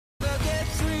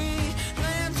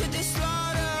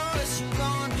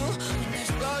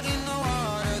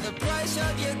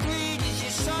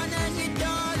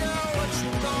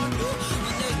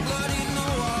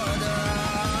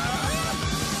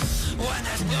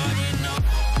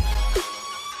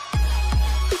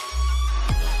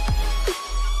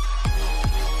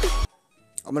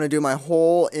I'm gonna do my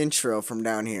whole intro from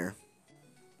down here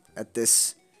at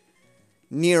this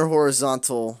near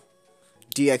horizontal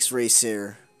DX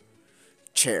Racer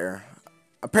chair.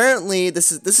 Apparently,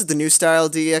 this is the new style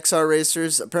DXR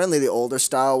racers. Apparently, the older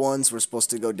style ones were supposed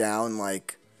to go down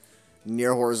like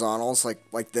near horizontals,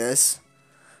 like this.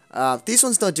 These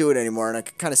ones don't do it anymore, and I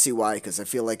can kind of see why. Because I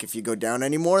feel like if you go down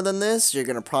any more than this, you're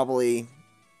gonna probably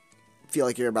feel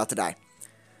like you're about to die.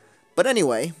 But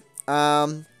anyway,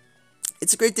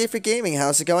 it's a great day for gaming.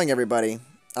 How's it going, everybody?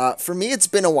 For me, it's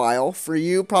been a while. For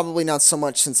you, probably not so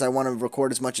much, since I want to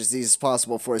record as much of these as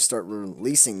possible before I start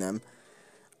releasing them.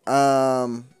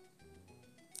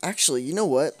 Actually, you know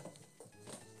what?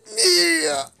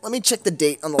 Yeah, let me check the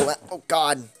date on the oh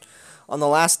god, on the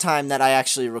last time that I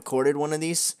actually recorded one of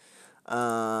these.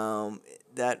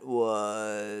 That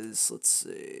was, let's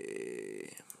see,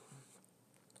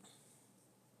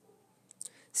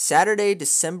 Saturday,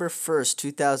 December 1st,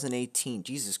 2018.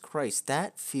 Jesus Christ,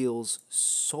 that feels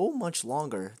so much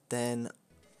longer than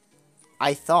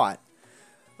I thought.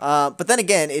 But then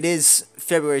again, it is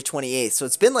February 28th, so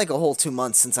it's been like a whole 2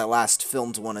 months since I last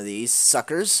filmed one of these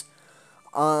suckers.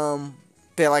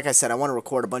 But like I said, I want to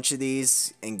record a bunch of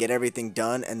these and get everything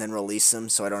done and then release them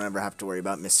so I don't ever have to worry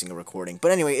about missing a recording.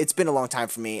 But anyway, it's been a long time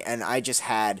for me, and I just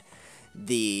had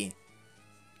the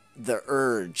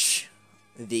urge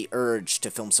to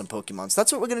film some Pokemon. So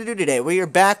that's what we're going to do today. We are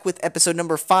back with episode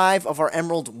number 5 of our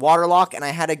Emerald WaterLocke, and I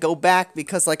had to go back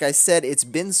because, like I said, it's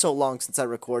been so long since I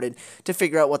recorded to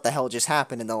figure out what the hell just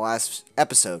happened in the last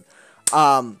episode.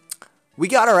 We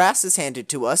got our asses handed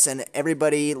to us, and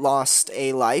everybody lost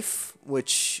a life,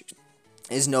 which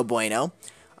is no bueno,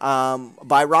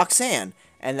 by Roxanne.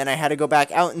 And then I had to go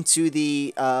back out into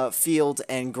the field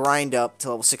and grind up to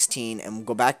level 16 and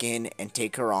go back in and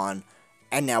take her on,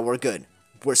 and now we're good.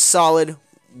 We're solid.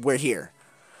 We're here.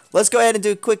 Let's go ahead and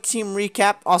do a quick team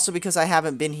recap, also because I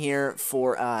haven't been here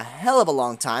for a hell of a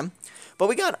long time. But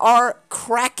we got our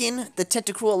Kraken, the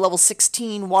Tentacruel, level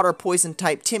 16, water poison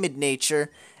type, timid nature.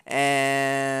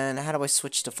 And how do I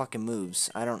switch to fucking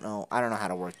moves? I don't know. I don't know how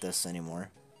to work this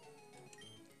anymore.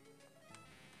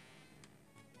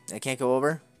 I can't go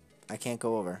over? I can't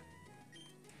go over.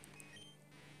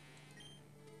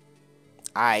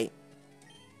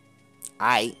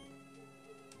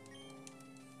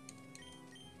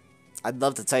 I'd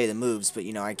love to tell you the moves, but,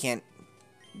 you know, I can't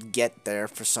get there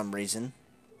for some reason.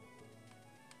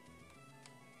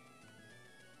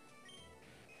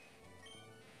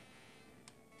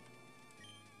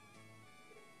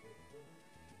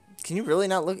 Can you really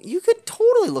not look? You could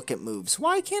totally look at moves.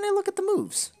 Why can't I look at the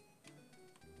moves?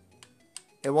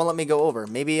 It won't let me go over.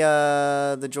 Maybe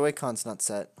the Joy-Con's not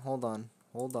set. Hold on.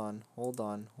 Hold on. Hold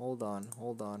on. Hold on.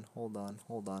 Hold on. Hold on.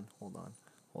 Hold on. Hold on.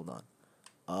 Hold on.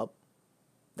 Up.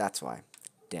 That's why.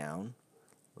 Down.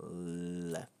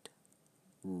 Left.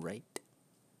 Right.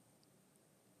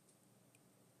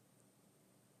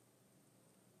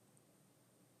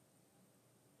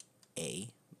 A.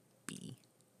 B.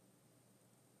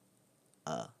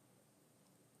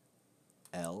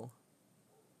 L.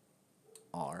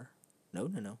 R.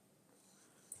 No.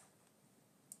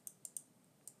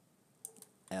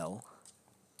 L.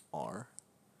 R.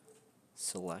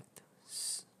 Select.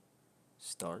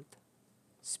 Start.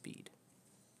 Speed.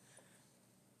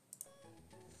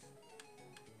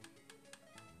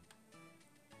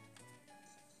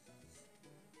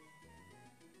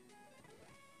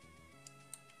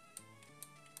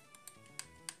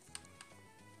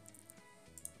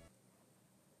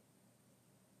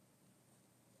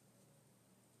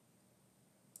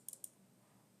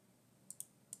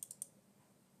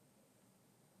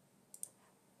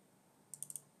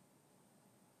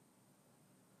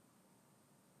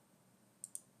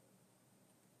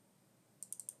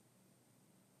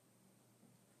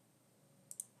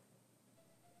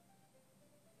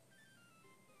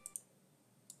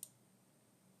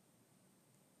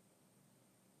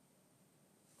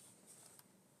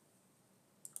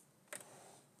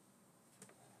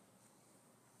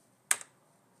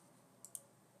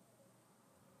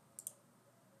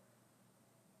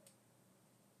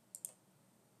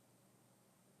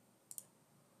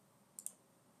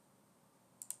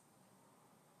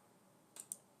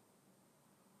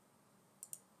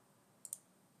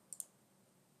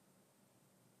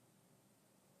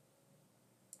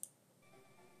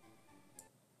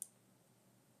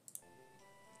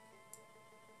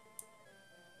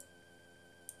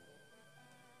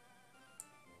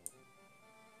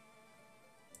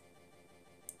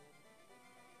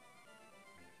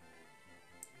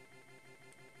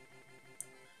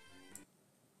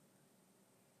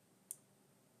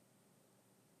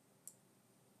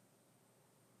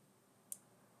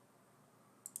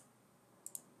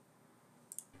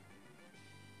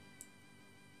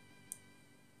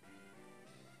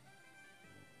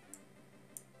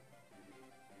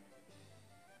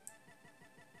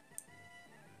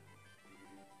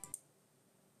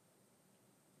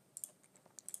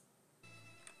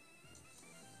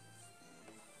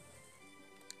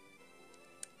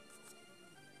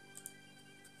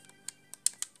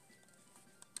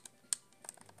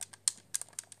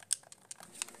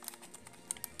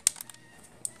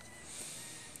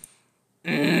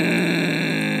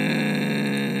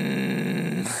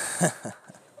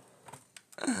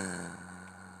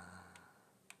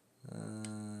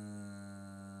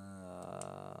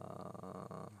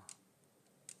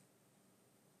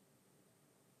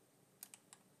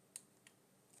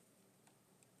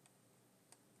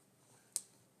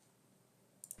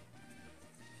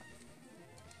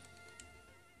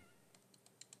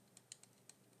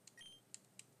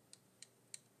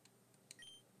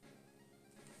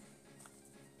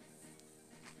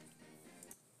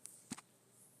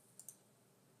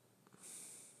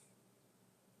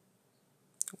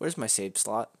 Where's my save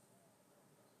slot?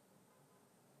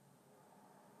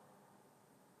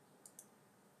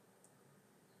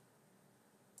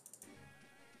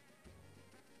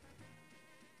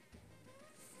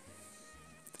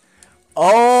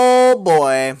 Oh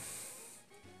boy.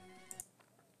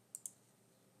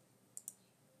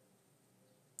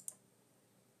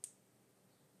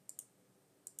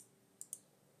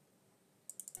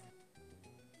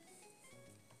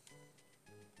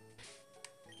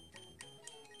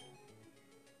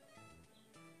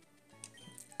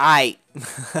 Aight.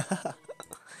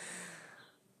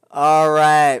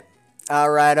 Alright.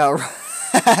 Alright,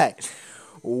 alright.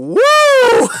 Woo!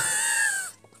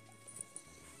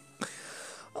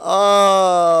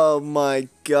 Oh my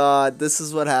god. This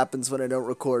is what happens when I don't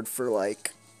record for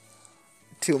like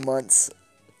 2 months.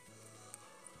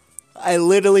 I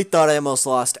literally thought I almost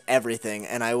lost everything,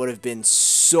 and I would have been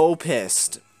so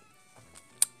pissed.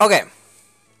 Okay.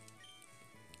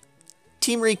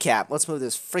 Team recap. Let's move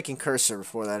this freaking cursor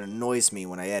before that annoys me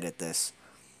when I edit this.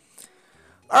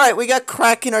 Alright, we got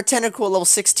Kraken, our Tentacle at level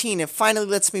 16. It finally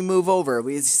lets me move over.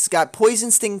 We've got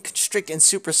Poison, Sting, Constrict, and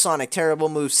Supersonic. Terrible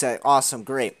moveset. Awesome,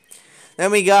 great.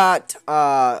 Then we got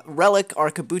Relic,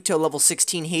 our Kabuto level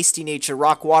 16. Hasty Nature,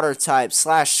 Rock, Water type.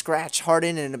 Slash, Scratch,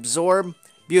 Harden, and Absorb.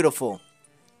 Beautiful.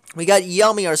 We got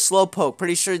Yummy, our Slowpoke.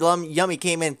 Pretty sure Yummy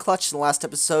came in clutch in the last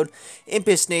episode.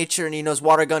 Impish Nature, and he knows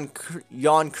Water Gun,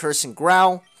 Yawn, Curse, and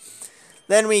Growl.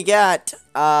 Then we got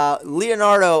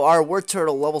Leonardo, our Wart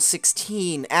Turtle, level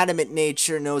 16. Adamant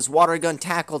Nature, knows Water Gun,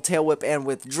 Tackle, Tail Whip, and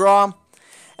Withdraw.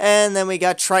 And then we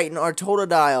got Triton, our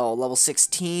Totodile, level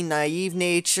 16. Naive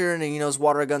Nature, and he knows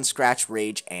Water Gun, Scratch,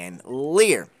 Rage, and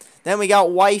Leer. Then we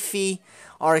got Wifey,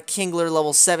 our Kingler,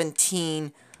 level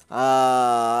 17.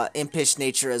 Impish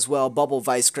Nature as well. Bubble,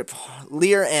 Vice Grip,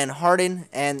 Leer, and Harden.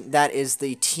 And that is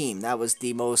the team. That was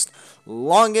the most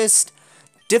longest,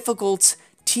 difficult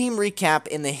team recap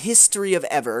in the history of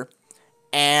ever,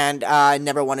 and I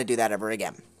never want to do that ever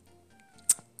again.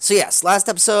 So yes, last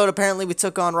episode, apparently we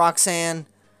took on Roxanne.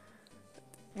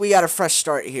 We got a fresh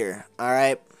start here,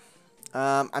 alright?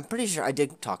 I'm pretty sure I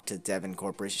did talk to Devon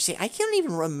Corporation. See, I can't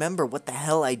even remember what the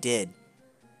hell I did.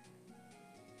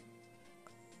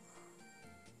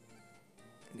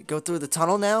 Go through the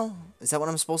tunnel now? Is that what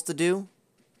I'm supposed to do?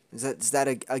 Is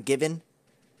that a given?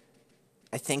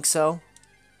 I think so.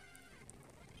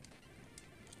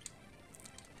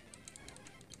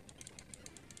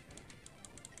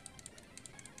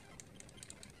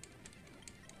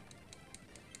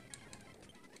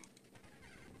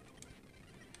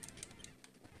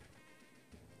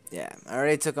 Yeah, I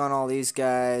already took on all these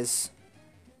guys.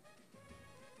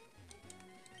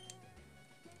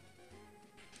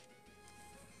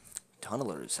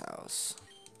 Tunneler's house.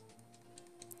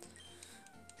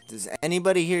 Does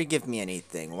anybody here give me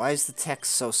anything? Why is the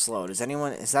text so slow? Does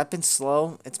anyone... Has that been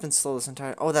slow? It's been slow this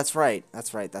entire... Oh, that's right.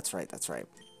 That's right. That's right. That's right.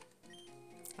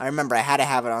 I remember I had to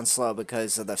have it on slow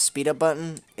because of the speed up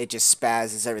button. It just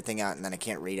spazzes everything out and then I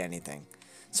can't read anything.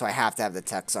 So I have to have the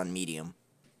text on medium.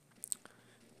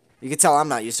 You can tell I'm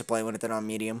not used to playing with it on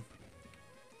medium.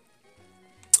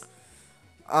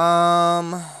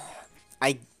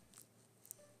 I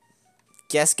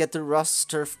guess get through Rust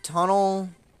Turf Tunnel.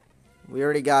 We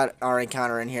already got our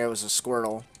encounter in here. It was a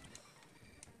Squirtle.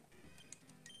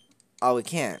 Oh, we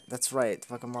can't. That's right. The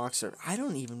fucking rocks are... I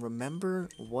don't even remember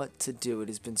what to do. It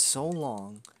has been so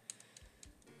long.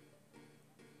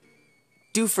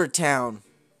 Dewford Town.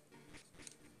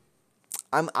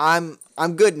 I'm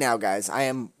good now, guys. I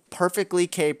am perfectly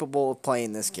capable of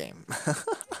playing this game.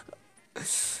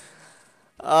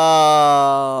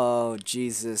 Oh,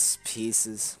 Jesus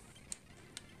pieces.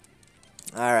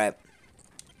 Alright.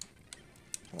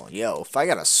 Well, yo, if I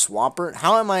got a Swampert...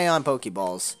 How am I on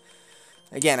Pokeballs?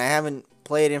 Again, I haven't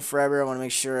played in forever. I want to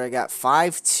make sure I got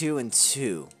 5, 2, and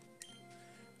 2.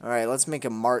 Alright, let's make a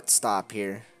Mart stop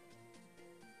here.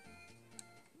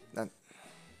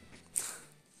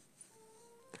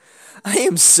 I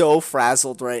am so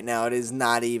frazzled right now. It is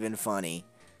not even funny.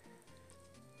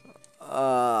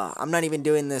 I'm not even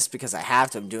doing this because I have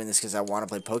to. I'm doing this because I want to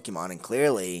play Pokemon, and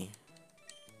clearly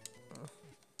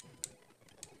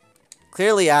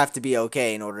I have to be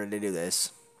okay in order to do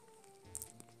this.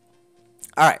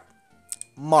 Alright.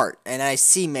 Mart. And I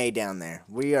see May down there.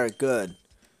 We are good.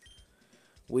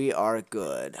 We are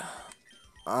good.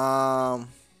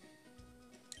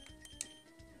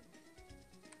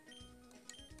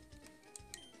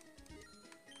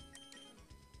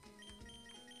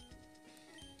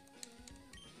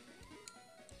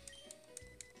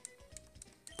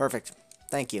 Perfect.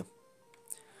 Thank you.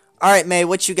 Alright, May,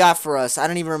 what you got for us? I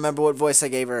don't even remember what voice I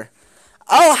gave her.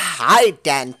 Oh, hi,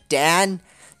 Dan.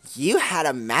 You had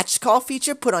a match call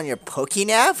feature put on your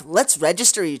PokéNav? Let's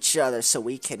register each other so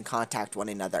we can contact one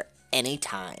another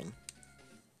anytime.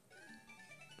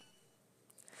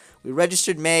 We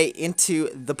registered May into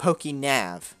the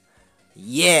PokéNav.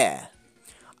 Yeah.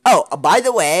 Oh, by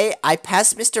the way, I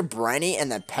passed Mr. Brenny in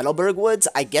the Petalburg Woods.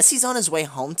 I guess he's on his way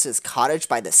home to his cottage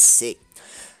by the sea.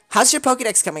 How's your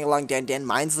Pokédex coming along, Dan Dan?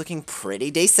 Mine's looking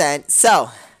pretty decent. So,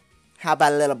 how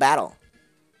about a little battle?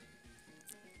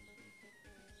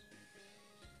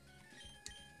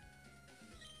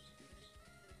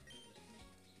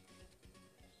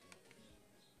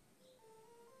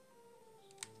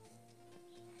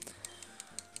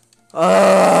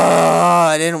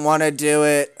 I didn't want to do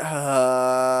it.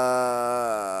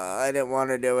 I didn't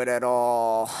want to do it at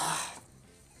all.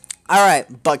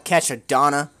 Alright, Bug Catcher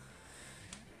Donna.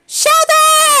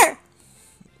 Shelter!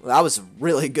 Well, that was a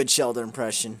really good Shelter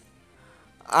impression.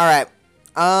 Alright.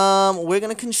 We're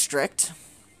gonna constrict.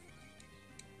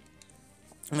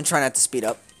 I'm gonna try not to speed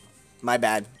up. My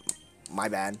bad. My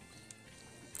bad.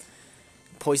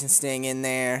 Poison Sting in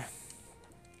there.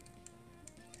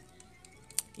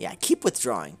 Yeah, keep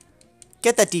withdrawing.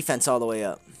 Get that defense all the way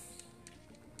up.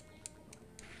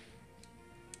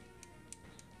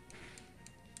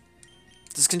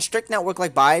 Does Constrict not work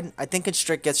like Bide? I think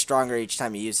Constrict gets stronger each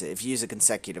time you use it, if you use it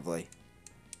consecutively.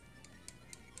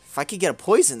 If I could get a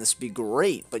poison, this would be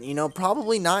great, but you know,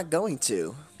 probably not going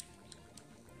to.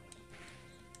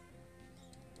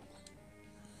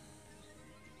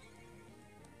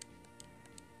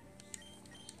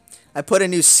 I put a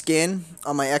new skin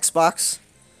on my Xbox.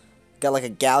 Got like a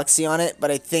galaxy on it, but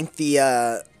I think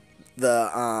the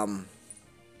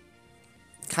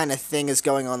kind of thing is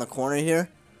going on the corner here.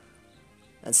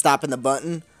 And stopping the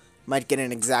button. Might get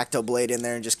an X-Acto blade in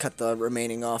there and just cut the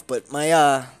remaining off. But my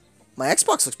my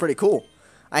Xbox looks pretty cool.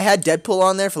 I had Deadpool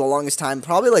on there for the longest time.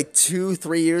 Probably like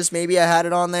 2-3 years maybe I had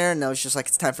it on there. And I was just like,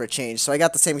 it's time for a change. So I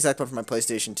got the same exact one for my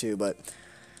PlayStation 2, but...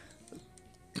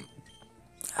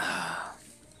 I'm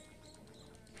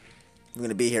going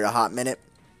to be here a hot minute.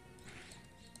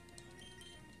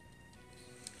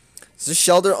 Does this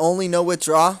Shelter only no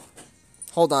withdraw?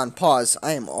 Hold on, pause.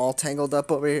 I am all tangled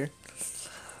up over here.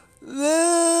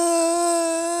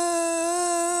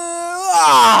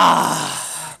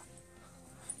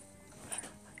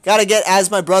 Gotta get, as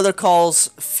my brother calls,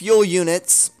 fuel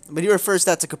units. But he refers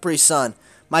that to Capri Sun.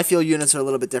 My fuel units are a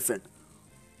little bit different.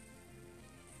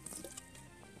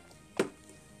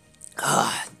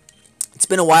 It's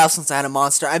been a while since I had a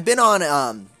monster. I've been on,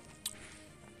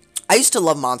 I used to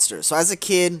love monsters. So as a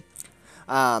kid...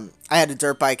 I had a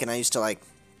dirt bike and I used to like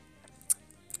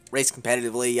race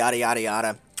competitively, yada yada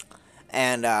yada.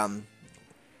 And I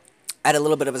had a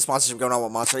little bit of a sponsorship going on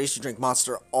with Monster. I used to drink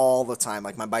Monster all the time.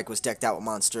 Like my bike was decked out with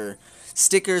Monster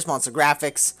stickers, Monster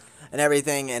graphics, and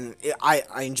everything. And I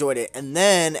enjoyed it. And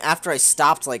then after I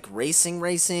stopped like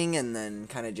racing, and then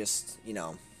kind of just, you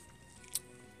know,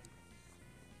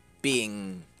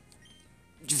 being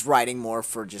just riding more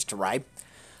for just to ride.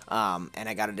 And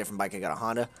I got a different bike. I got a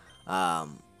Honda.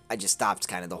 I just stopped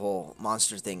kind of the whole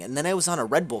monster thing. And then I was on a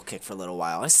Red Bull kick for a little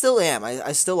while. I still am.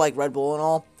 I still like Red Bull and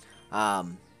all.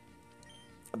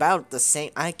 About the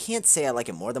same. I can't say I like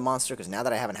it more than Monster, because now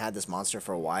that I haven't had this Monster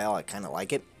for a while, I kind of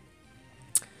like it.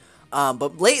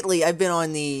 But lately, I've been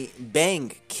on the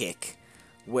Bang kick,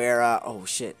 where, oh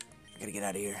shit, I gotta get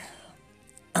out of here.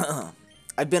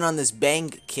 I've been on this Bang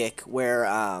kick, where,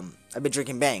 I've been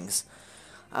drinking Bangs.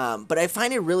 But I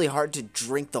find it really hard to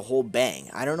drink the whole Bang.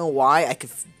 I don't know why. I could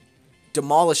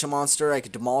demolish a Monster. I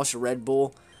could demolish a Red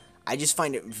Bull. I just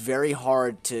find it very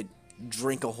hard to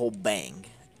drink a whole Bang.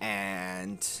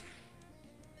 And...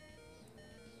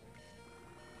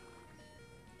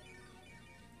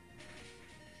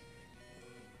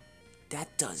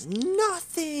 that does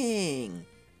nothing!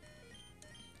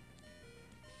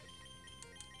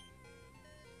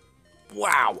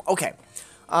 Wow. Okay.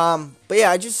 But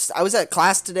yeah, I was at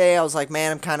class today. I was like,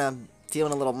 man, I'm kind of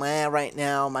feeling a little meh right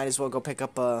now. Might as well go pick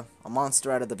up a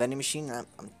monster out of the vending machine.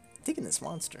 I'm digging this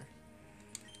monster.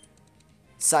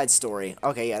 Side story.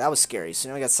 Okay, yeah, that was scary. So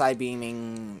now we got side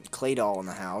beaming Clay Doll in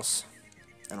the house.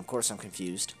 And of course I'm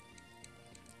confused.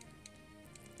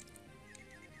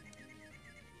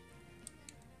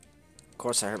 Of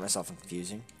course I hurt myself in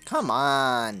confusing. Come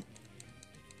on!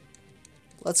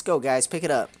 Let's go, guys. Pick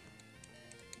it up.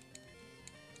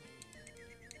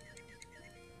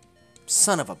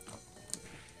 Son of a...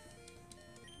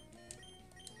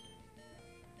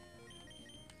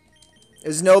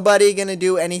 Is nobody gonna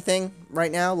do anything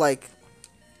right now? Like,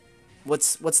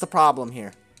 what's the problem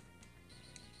here?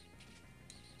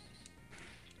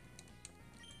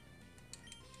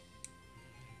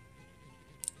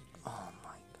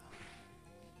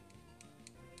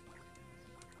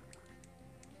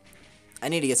 I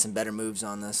need to get some better moves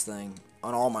on this thing.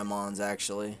 On all my Mons,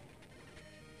 actually.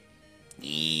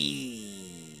 Eee.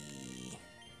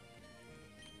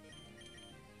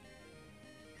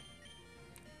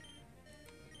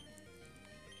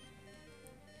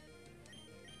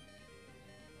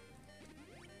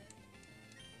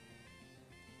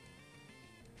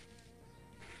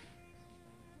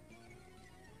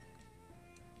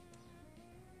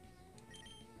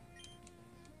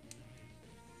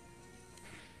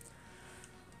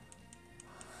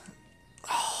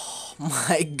 Oh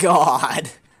my god.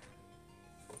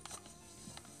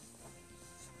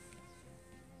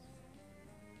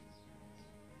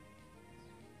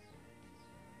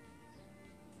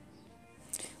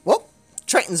 Well,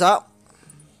 Triton's up.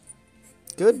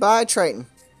 Goodbye, Triton.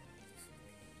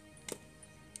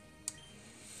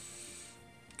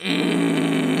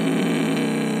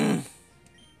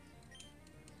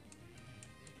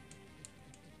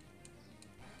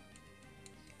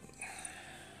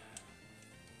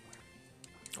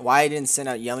 Why I didn't send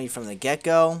out Yummy from the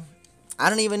get-go,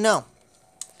 I don't even know.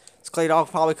 This Clay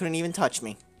Dog probably couldn't even touch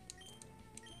me.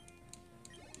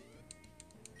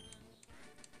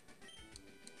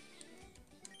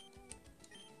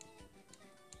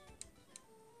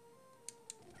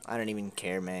 I don't even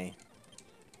care, May.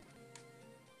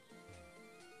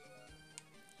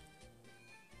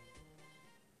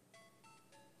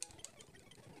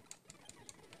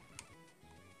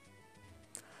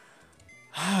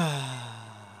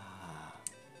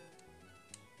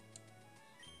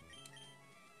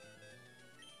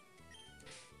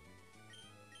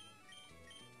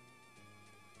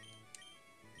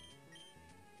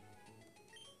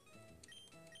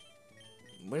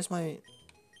 Where's my... I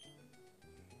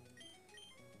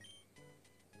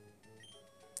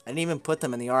didn't even put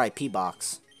them in the RIP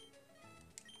box.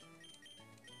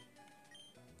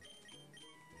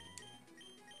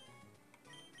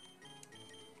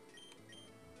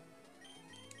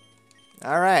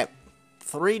 Alright.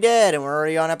 3 dead, and we're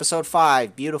already on episode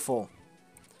 5. Beautiful.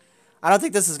 I don't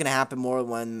think this is going to happen more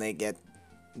when they get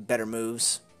better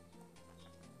moves.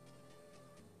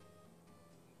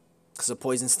 Because the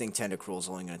Poison Sting Tentacruel is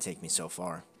only going to take me so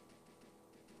far.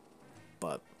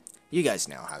 But you guys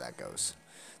know how that goes.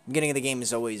 The beginning of the game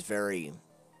is always very...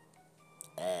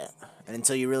 And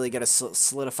until you really get a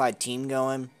solidified team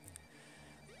going,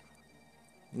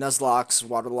 Nuzlocks,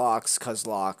 WaterLocks,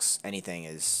 Cuzlocks, anything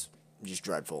is just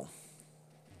dreadful.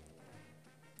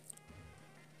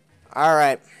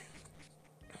 Alright.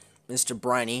 Mr.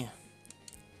 Briny.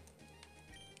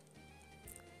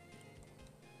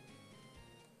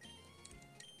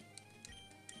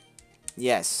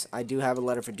 Yes, I do have a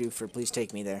letter for Doofer. Please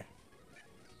take me there.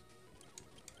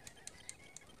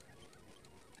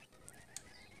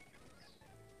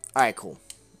 Alright, cool.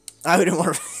 I wouldn't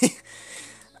want to...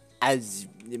 As...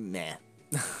 Meh.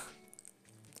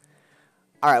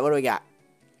 Alright, what do we got?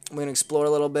 We're going to explore a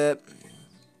little bit.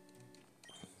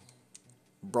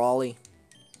 Brawly.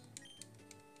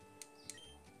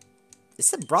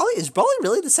 Is Brawly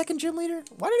really the second gym leader?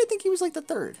 Why did I think he was like the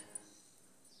third?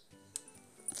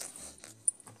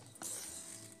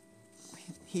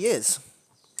 He is.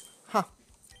 Huh.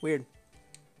 Weird.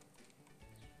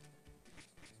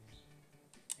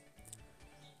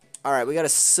 Alright, we got a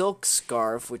Silk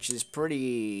Scarf, which is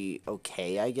pretty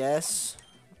okay, I guess.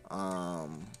 I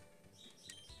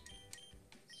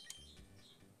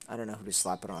don't know who to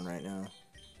slap it on right now.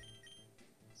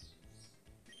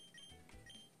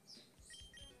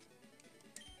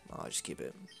 I'll just keep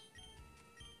it.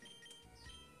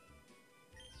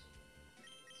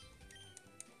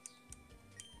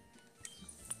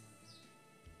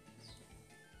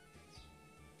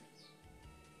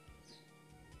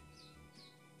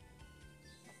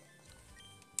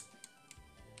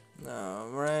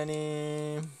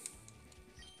 Alrighty.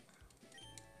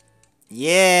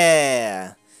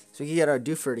 Yeah! So we can get our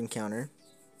Doofert encounter.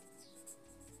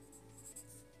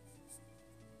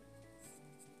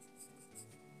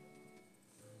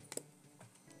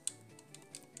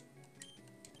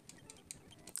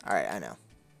 Alright, I know.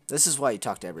 This is why you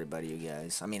talk to everybody, you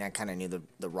guys. I mean, I kind of knew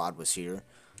the rod was here,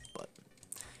 but,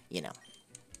 you know.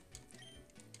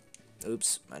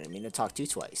 Oops, I didn't mean to talk to you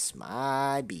twice.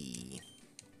 My bee.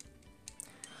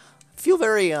 I feel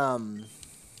very, I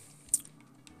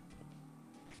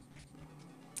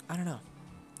don't know.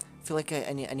 I feel like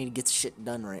I need to get shit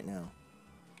done right now.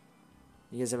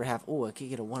 You guys ever have... Oh, I could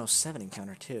get a 107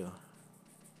 encounter, too.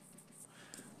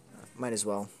 Might as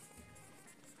well.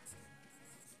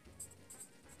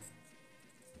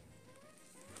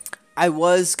 I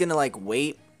was gonna, like,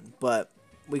 wait, but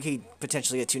we could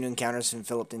potentially get 2 new encounters and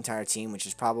fill up the entire team, which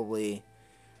is probably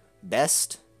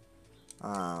best.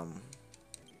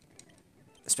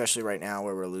 Especially right now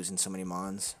where we're losing so many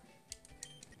mons.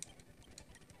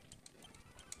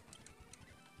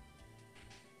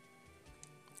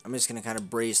 I'm just going to kind of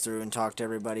breeze through and talk to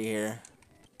everybody here.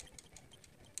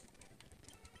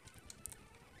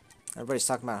 Everybody's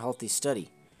talking about healthy study.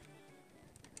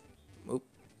 Oop.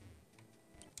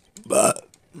 But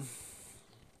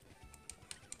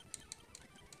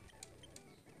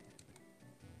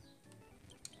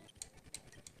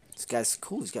this guy's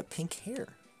cool. He's got pink hair.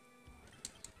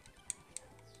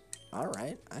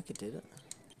 Alright, I could do it.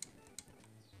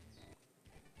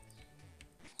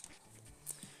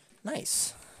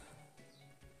 Nice.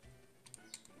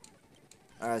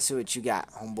 Alright, let's see what you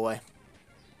got, homeboy.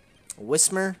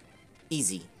 Whismer,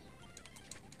 easy.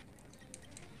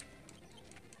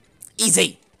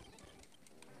 Easy!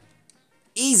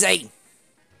 Easy!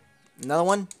 Another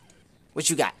one? What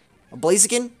you got? A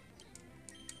Blaziken?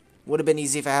 Would have been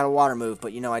easy if I had a water move,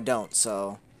 but you know I don't,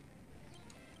 so...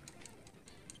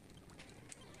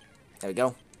 There we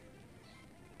go.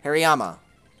 Hariyama.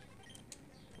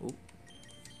 Ooh.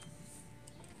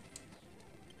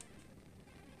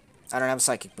 I don't have a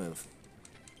psychic move.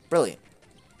 Brilliant.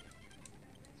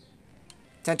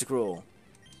 Tentacruel.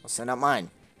 I'll send out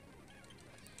mine.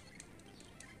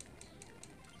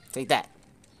 Take that.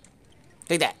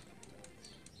 Take that.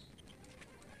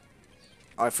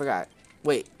 Oh, I forgot.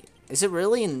 Wait, is it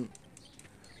really in...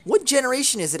 What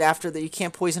generation is it after that you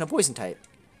can't poison a poison type?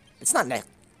 It's not next.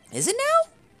 Is it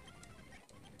now?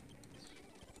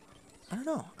 I don't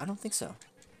know. I don't think so.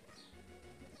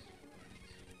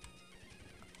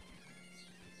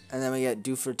 And then we get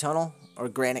Dewford Tunnel or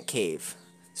Granite Cave.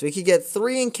 So we could get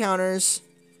 3 encounters.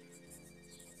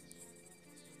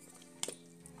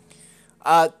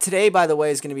 Today, by the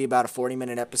way, is going to be about a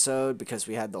 40-minute episode because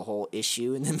we had the whole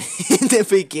issue in the, in the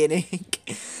beginning.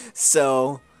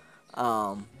 So,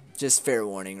 just fair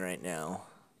warning right now.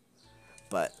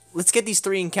 But let's get these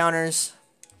 3 encounters.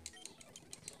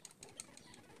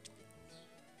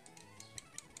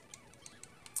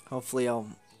 Hopefully I'll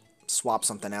swap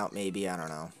something out, maybe. I don't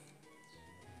know.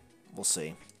 We'll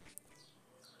see.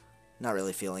 Not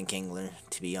really feeling Kingler,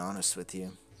 to be honest with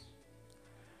you.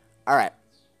 Alright.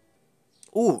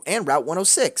 Ooh, and Route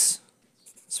 106.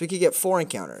 So we could get 4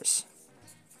 encounters.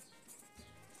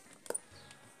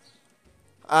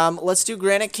 Let's do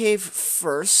Granite Cave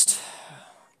first.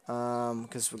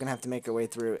 Because we're going to have to make our way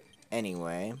through it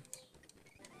anyway.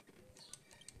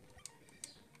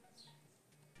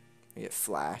 We get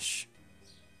Flash.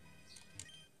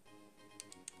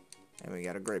 And we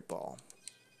got a Great Ball.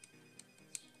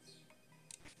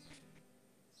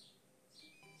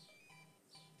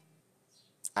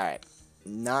 Alright.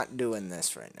 Not doing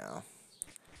this right now.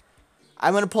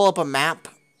 I'm going to pull up a map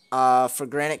for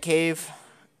Granite Cave.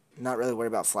 Not really worried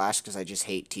about Flash because I just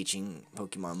hate teaching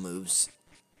Pokemon moves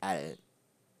at it.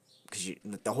 Because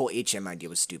the whole HM idea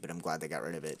was stupid. I'm glad they got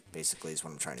rid of it, basically, is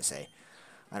what I'm trying to say.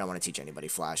 I don't want to teach anybody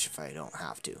Flash if I don't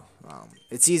have to.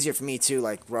 It's easier for me, too.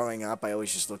 Like, growing up, I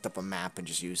always just looked up a map and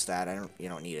just used that. You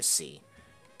don't need a C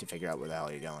to figure out where the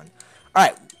hell you're going.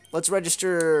 Alright, let's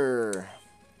register.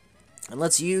 And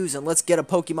let's use and let's get a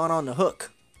Pokemon on the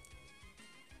hook.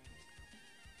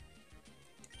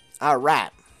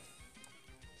 Alright.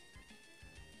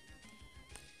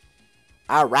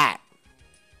 Alright.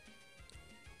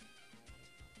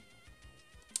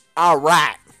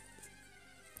 Alright.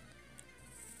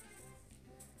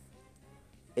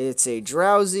 It's a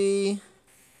Drowsy.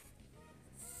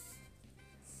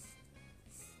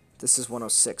 This is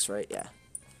 106, right? Yeah.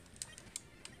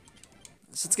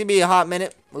 So it's going to be a hot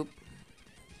minute. Oop.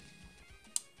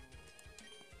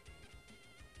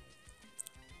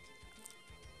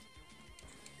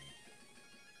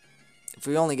 If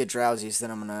we only get Drowsies,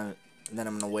 then I'm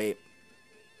gonna wait.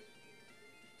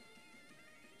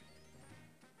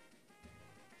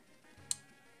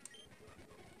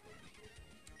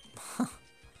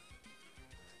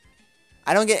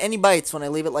 I don't get any bites when I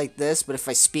leave it like this, but if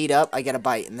I speed up, I get a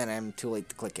bite, and then I'm too late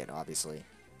to click it, obviously.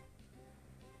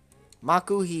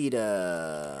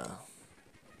 Makuhita.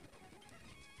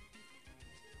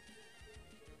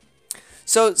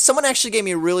 So, someone actually gave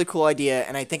me a really cool idea,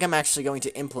 and I think I'm actually going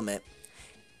to implement.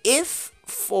 If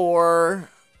for...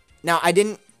 Now,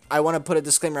 I want to put a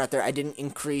disclaimer out there. I didn't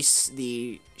increase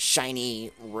the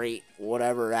shiny rate,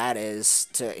 whatever that is,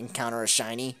 to encounter a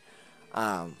shiny.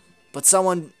 But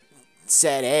someone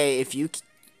said, hey, if you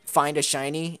find a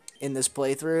shiny in this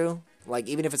playthrough, like,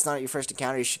 even if it's not your first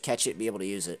encounter, you should catch it and be able to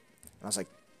use it. And I was like,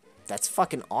 that's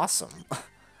fucking awesome.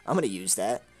 I'm going to use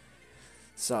that.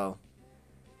 So...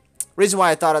 Reason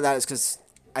why I thought of that is because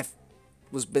I've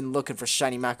been looking for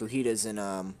shiny Makuhitas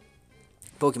in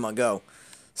Pokemon Go.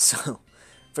 So,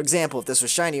 for example, if this was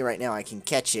shiny right now, I can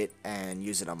catch it and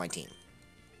use it on my team.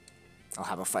 I'll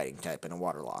have a fighting type and a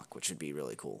WaterLocke, which would be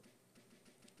really cool.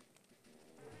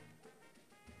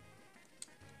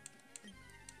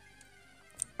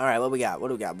 Alright, what we got? What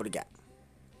do we got? What do we got?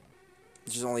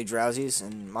 There's only Drowsies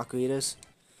and Makuhitas.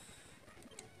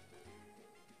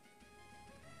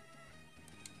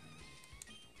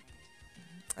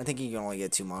 I think you can only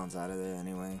get 2 mons out of it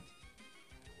anyway.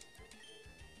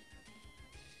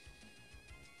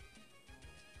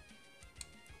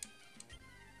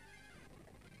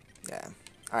 Yeah.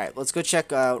 Alright, let's go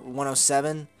check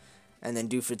 107 and then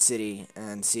Dewford City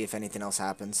and see if anything else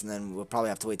happens. And then we'll probably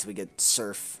have to wait till we get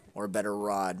Surf or a better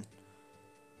rod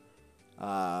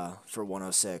for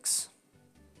 106.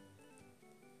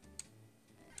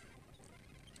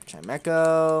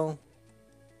 Chimecho.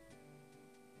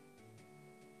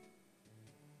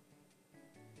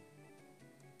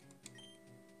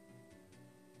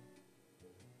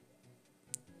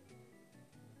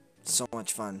 So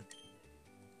much fun.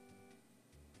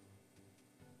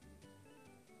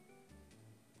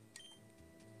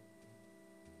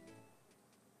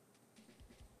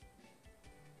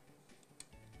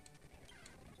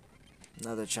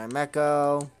 Another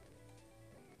Chimecho.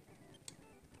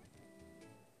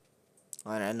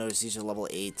 I noticed these are level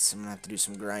 8s. I'm gonna have to do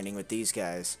some grinding with these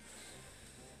guys.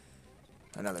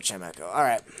 Another Chimecho.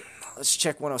 Alright. Let's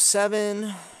check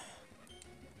 107.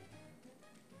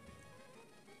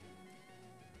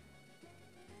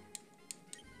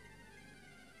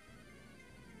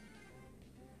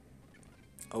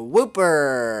 A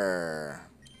Wooper.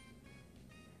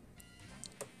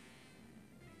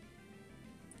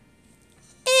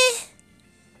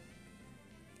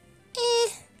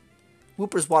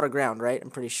 Wooper's water ground, right?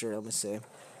 I'm pretty sure. Let me see.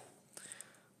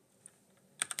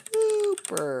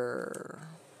 Wooper.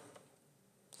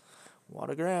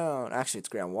 Water ground. Actually, it's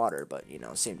groundwater, but, you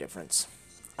know, same difference.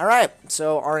 Alright,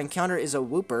 so our encounter is a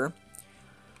Wooper.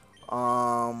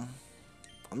 I'm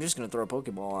just going to throw a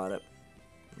Pokeball at it.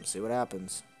 Let's see what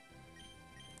happens.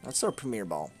 Let's throw a Premier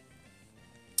Ball.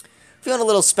 Feeling a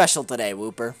little special today,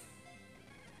 Wooper.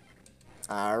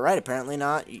 Alright, apparently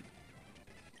not.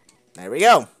 There we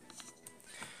go.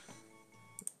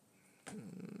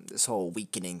 This whole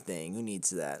weakening thing. Who needs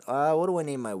that? What do I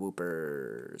name my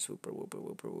Woopers?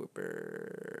 Wooper.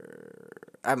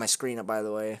 I have my screen up, by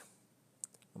the way,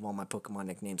 of all my Pokemon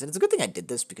nicknames. And it's a good thing I did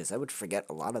this, because I would forget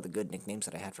a lot of the good nicknames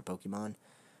that I had for Pokemon.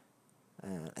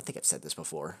 I think I've said this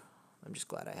before. I'm just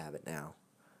glad I have it now.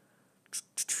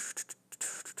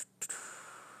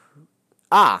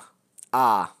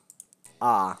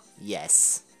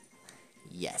 Yes.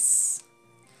 Yes.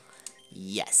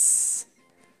 Yes.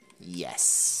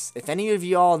 Yes. If any of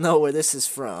you all know where this is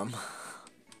from,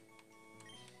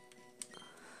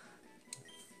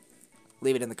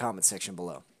 leave it in the comment section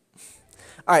below.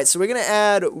 Alright, so we're going to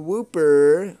add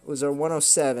Wooper, was our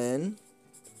 107.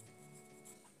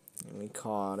 And we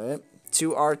caught it.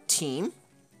 To our team.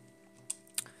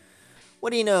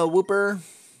 What do you know, Wooper?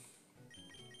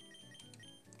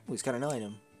 Oh, he's got an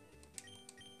item.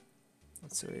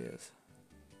 Let's see what he is.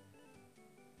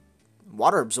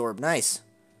 Water Absorb, nice.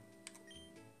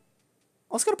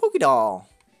 Oh, it's got a Pokédoll.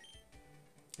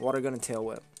 Water Gun and Tail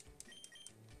Whip.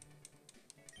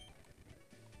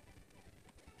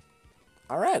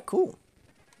 Alright, cool.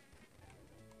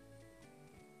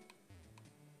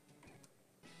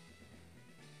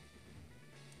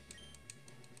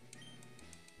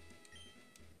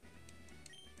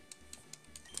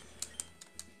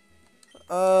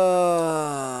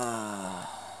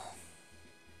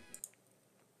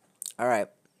 Alright.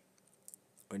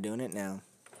 We're doing it now.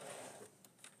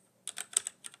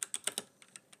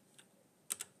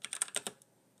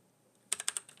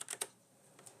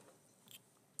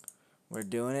 We're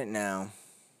doing it now.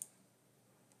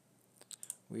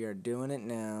 We are doing it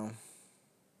now.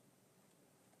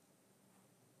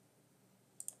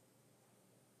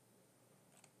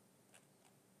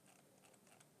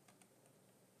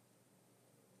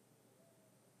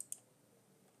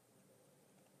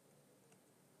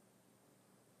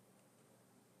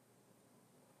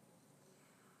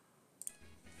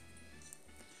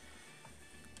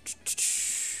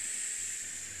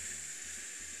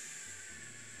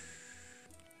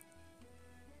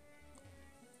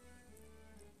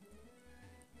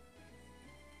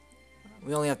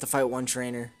 We only have to fight one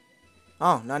trainer.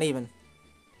 Oh, not even.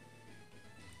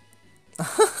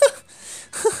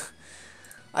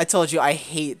 I told you I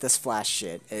hate this flash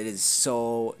shit. It is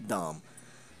so dumb.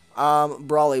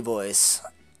 Brawly voice.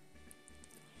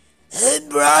 Hey,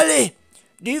 Brawly!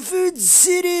 Dewford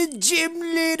City gym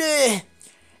leader!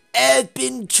 I've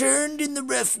been turned in the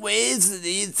rough ways of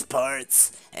these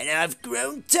parts, and I've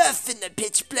grown tough in the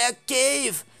pitch-black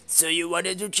cave. So you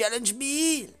wanted to challenge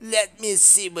me? Let me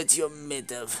see what you're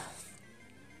made of.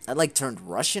 I like turned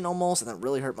Russian almost, and that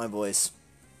really hurt my voice.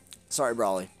 Sorry,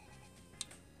 Brawly.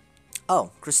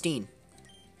 Oh, Christine.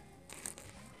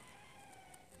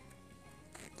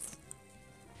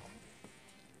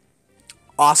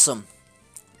 Awesome.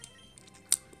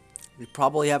 We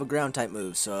probably have a ground type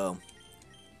move, so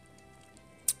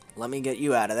let me get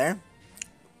you out of there.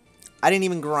 I didn't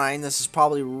even grind. This is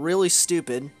probably really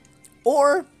stupid,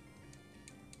 or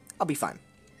I'll be fine.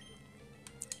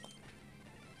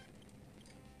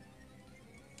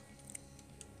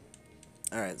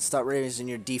 Alright, start raising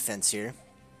your defense here.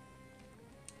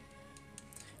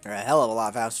 You're a hell of a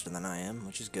lot faster than I am,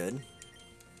 which is good.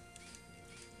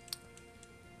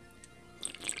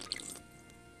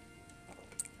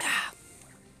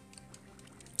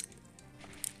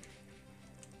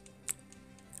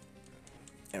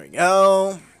 There we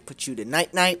go. Put you to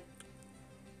night-night.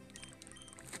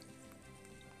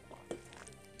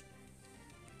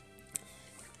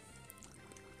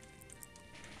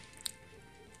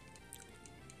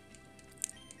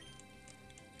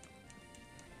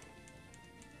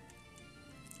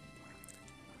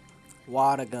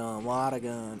 Water gun, water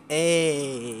gun.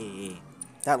 Hey,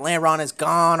 that Landron is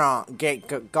gone on,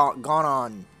 gone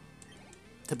on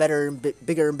to better,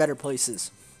 bigger and better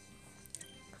places.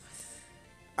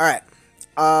 All right.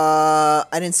 I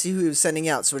didn't see who he was sending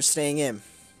out, so we're staying in.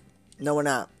 No, we're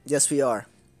not. Yes, we are.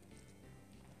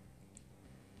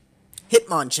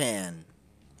 Hitmonchan.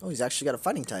 Oh, he's actually got a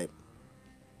fighting type.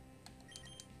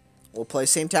 We'll play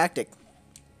same tactic.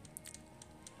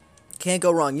 Can't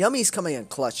go wrong. Yummy's coming in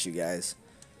clutch, you guys.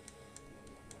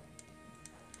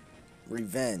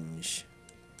 Revenge.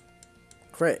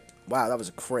 Crit. Wow, that was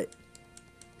a crit.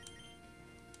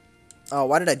 Oh,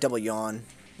 why did I double yawn?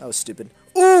 That was stupid.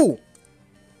 Ooh!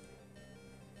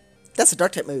 That's a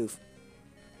dark type move.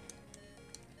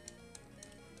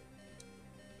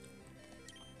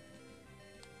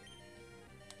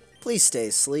 Please stay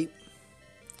asleep.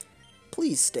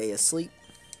 Please stay asleep.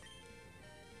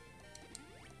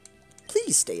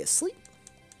 Please stay asleep.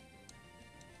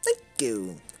 Thank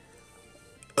you.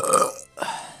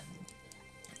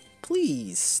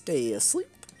 Please stay asleep.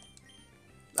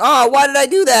 Oh, why did I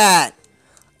do that?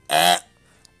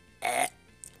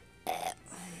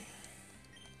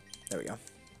 There we go.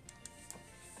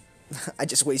 I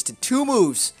just wasted 2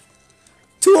 moves.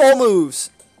 2 whole moves.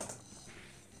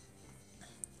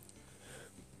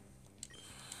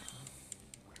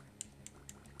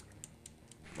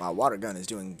 Wow, water gun is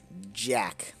doing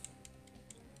jack.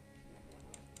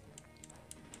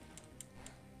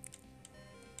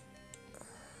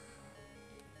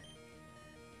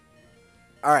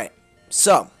 Alright,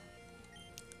 so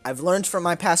I've learned from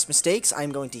my past mistakes.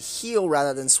 I'm going to heal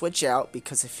rather than switch out,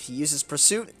 because if he uses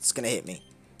Pursuit, it's going to hit me.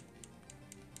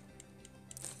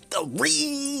 The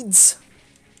reeds!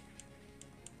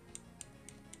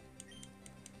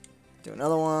 Do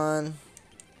another one.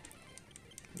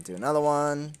 Do another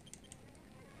one.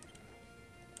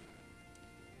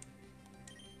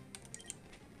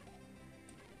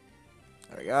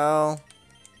 There we go.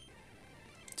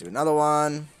 Do another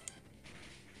one.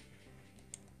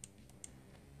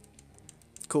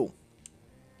 Cool.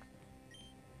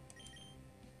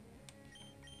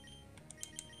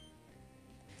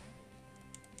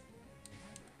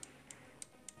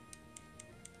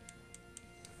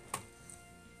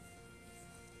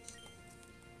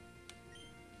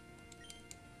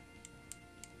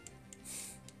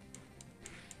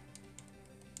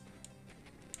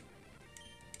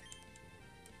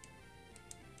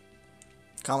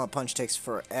 Comet Punch takes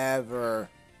forever.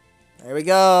 There we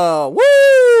go.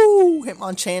 Woo!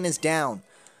 Hitmonchan is down.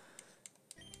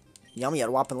 Yummy at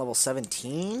a whopping level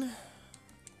 17.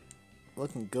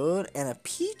 Looking good. And a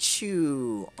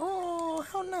Pichu. Oh,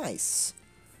 how nice.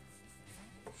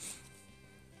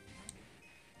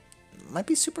 Might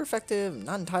be super effective.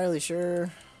 Not entirely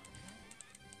sure.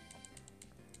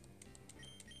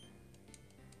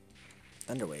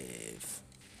 Thunderwave.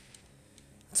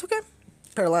 It's okay.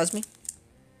 Paralyze me.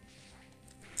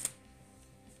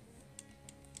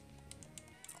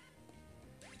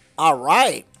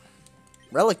 Alright.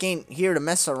 Relic ain't here to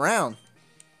mess around.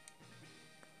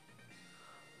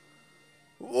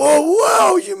 Whoa,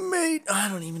 whoa, you made... I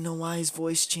don't even know why his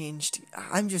voice changed.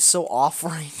 I'm just so off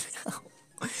right now.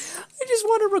 I just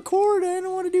want to record. I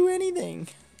don't want to do anything.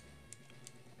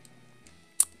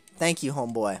 Thank you,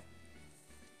 homeboy.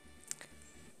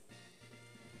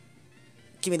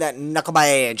 Give me that knuckle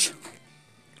badge.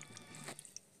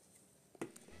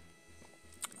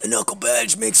 The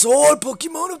Badge makes all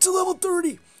Pokemon up to level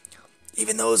 30.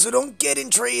 Even those who don't get in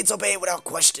trades obey without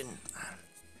question.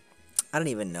 I don't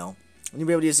even know. When you'll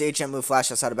be able to use the HM move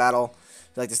Flash outside of battle.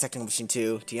 You like this Technical Machine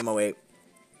 2, TM08.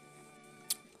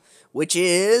 Which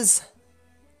is...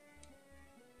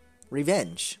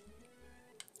 Revenge.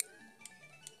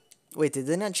 Wait, did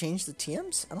they not change the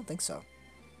TMs? I don't think so.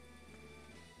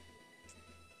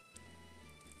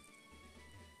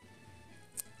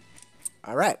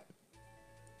 Alright.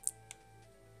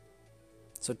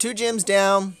 So 2 gyms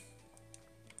down.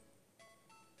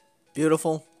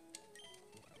 Beautiful.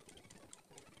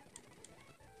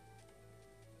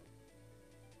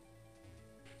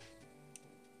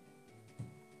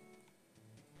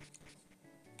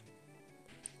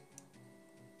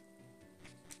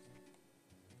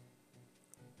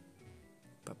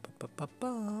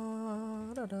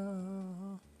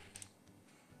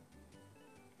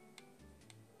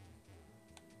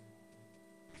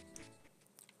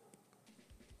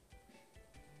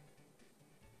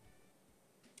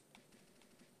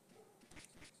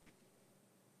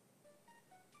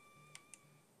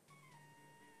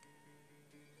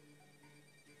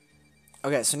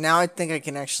 Okay, so now I think I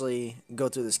can actually go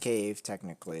through this cave,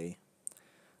 technically,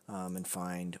 and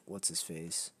find what's his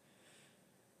face.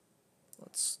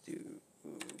 Let's do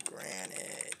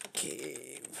Granite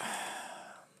Cave.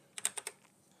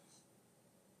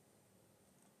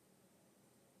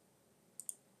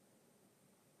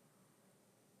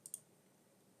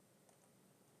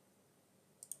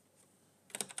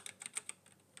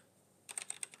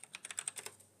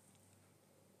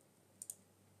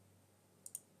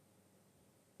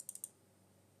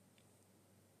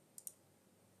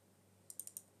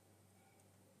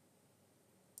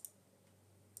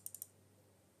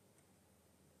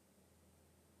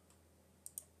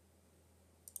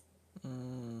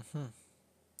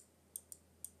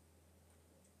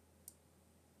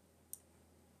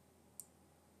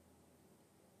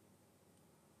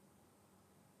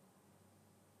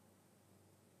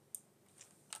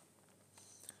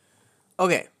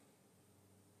 Okay.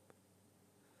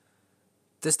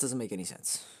 This doesn't make any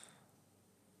sense.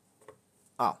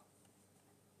 Oh.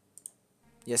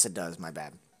 Yes, it does. My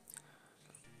bad.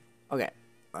 Okay.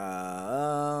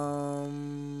 I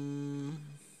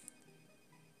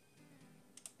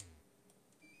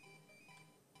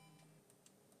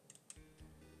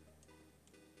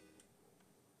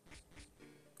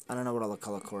don't know what all the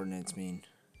color coordinates mean.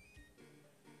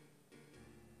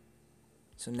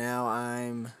 So now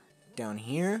I'm down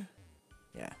here.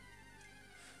 Yeah.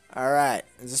 Alright.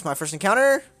 Is this my first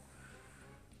encounter?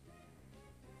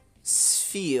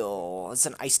 Spheal. It's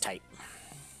an ice type.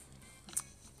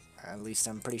 At least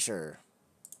I'm pretty sure.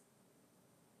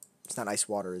 It's not ice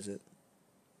water, is it?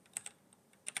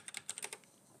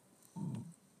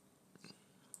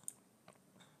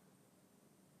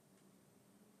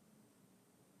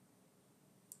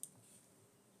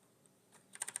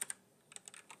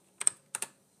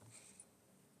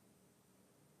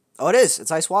 Oh, it is. It's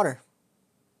ice water.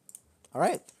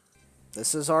 Alright.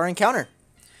 This is our encounter.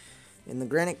 In the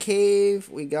Granite Cave,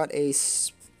 we got a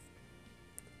Spheal.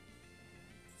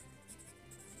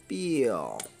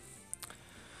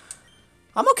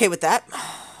 I'm okay with that.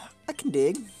 I can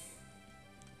dig.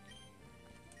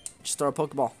 Just throw a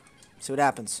Pokeball. See what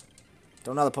happens.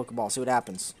 Throw another Pokeball. See what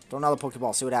happens. Throw another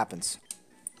Pokeball. See what happens.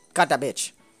 Got that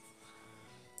bitch.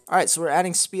 Alright, so we're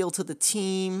adding Spheal to the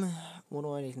team. What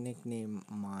do I nickname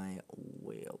my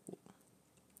whale?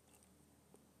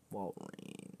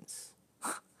 Walreins.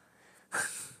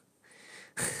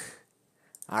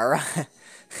 Alright.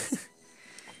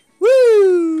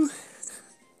 Woo!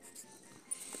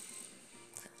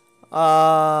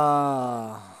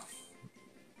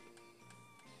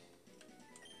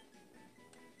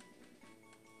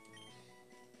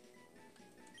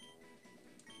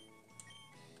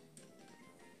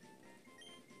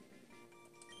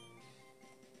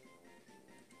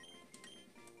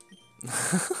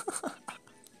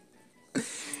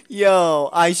 Yo,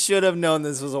 I should have known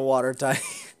this was a water type.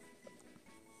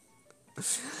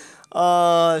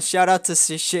 Shout out to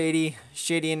Shady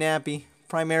and Nappy.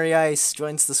 Primary Ice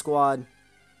joins the squad.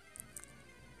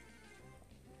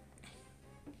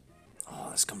 Oh,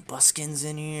 there's Combuskin's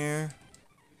in here.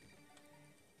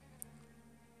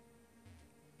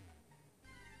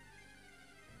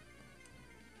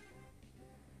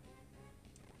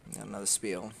 Got another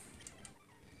Spheal.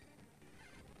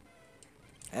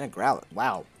 And a Growlithe.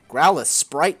 Wow. Growlithe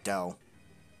Sprite, though.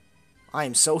 I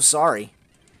am so sorry.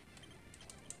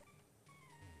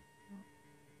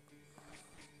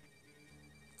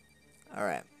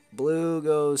 Alright. Blue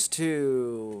goes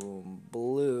to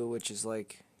blue, which is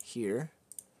like here.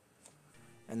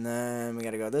 And then we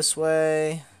gotta go this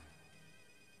way.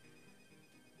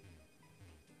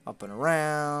 Up and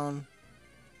around.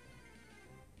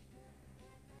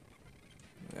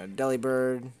 We got a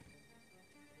Delibird.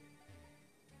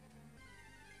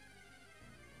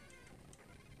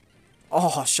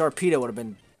 Oh, Sharpedo would have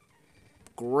been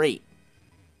great.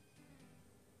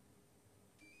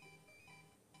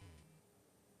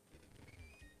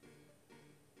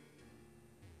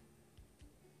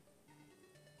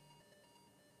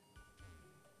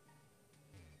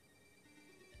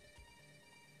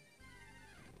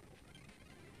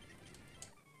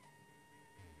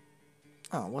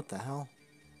 Oh, what the hell?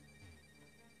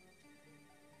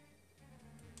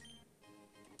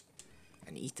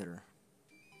 An ether.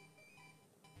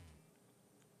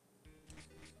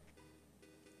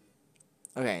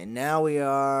 Okay, now we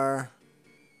are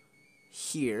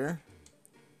here.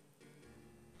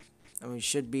 And we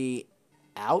should be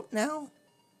out now?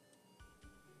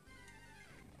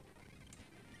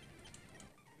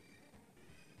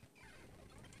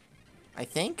 I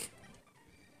think?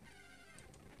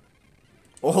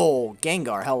 Oh,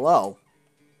 Gengar, hello.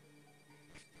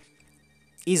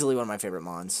 Easily one of my favorite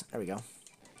mons. There we go.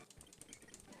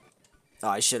 Oh,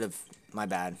 I should have, my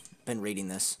bad, been reading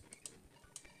this.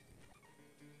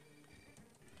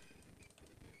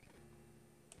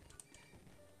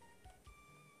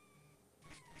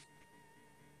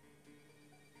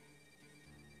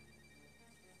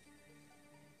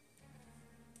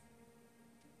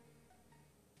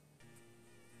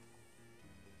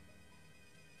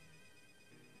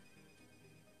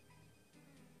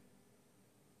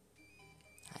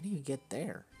 How do you get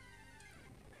there?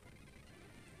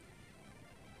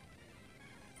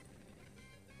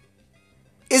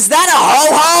 Is that a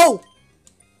ho-ho?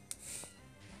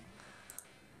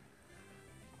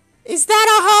 Is that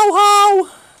a ho-ho?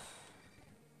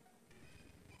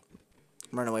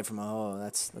 I'm running away from a ho-ho.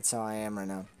 That's how I am right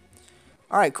now.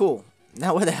 Alright, cool.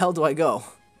 Now where the hell do I go?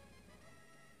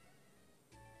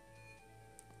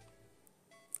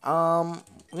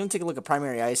 I'm gonna take a look at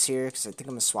Primary Ice here, because I think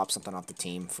I'm gonna swap something off the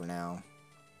team for now.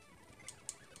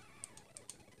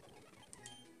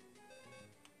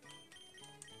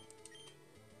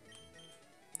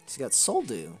 He's got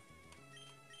Soldew.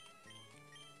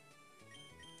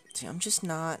 See, I'm just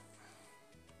not...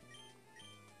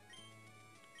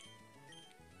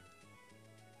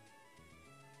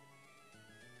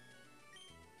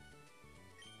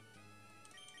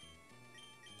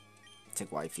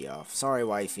 Take Wifey off. Sorry,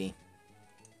 Wifey.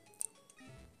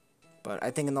 But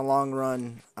I think in the long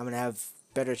run, I'm going to have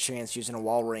better chance using a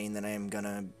Walrein than I am going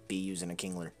to be using a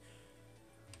Kingler.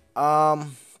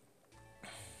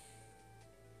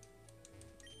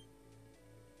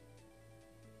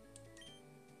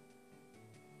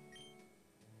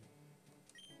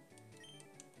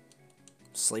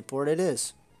 Sleepboard it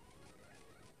is.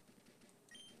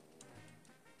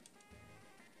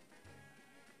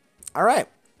 Alright.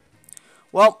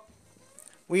 Well,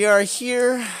 we are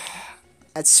here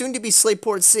at soon-to-be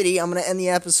Slateport City. I'm going to end the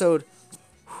episode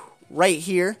right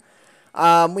here.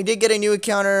 We did get a new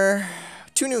encounter,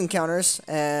 2 new encounters,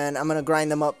 and I'm going to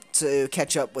grind them up to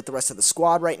catch up with the rest of the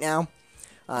squad right now.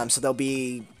 So they'll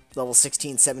be level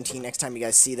 16, 17 next time you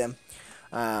guys see them.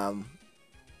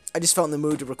 I just felt in the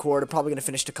mood to record. I'm probably going to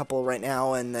finish a couple right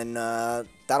now, and then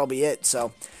that'll be it.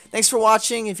 So thanks for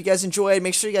watching. If you guys enjoyed,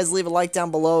 make sure you guys leave a like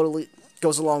down below. It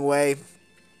goes a long way.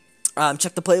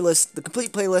 Check the playlist, the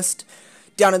complete playlist,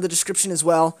 down in the description as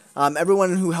well.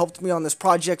 Everyone who helped me on this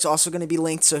project is also going to be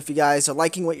linked, so if you guys are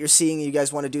liking what you're seeing and you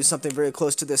guys want to do something very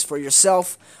close to this for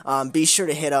yourself, be sure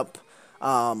to hit up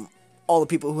all the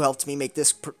people who helped me make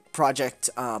this project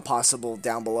possible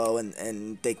down below,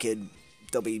 and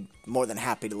they'll be more than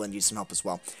happy to lend you some help as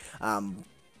well.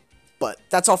 But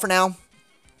that's all for now.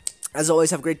 As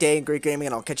always, have a great day and great gaming,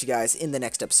 and I'll catch you guys in the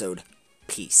next episode.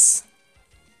 Peace.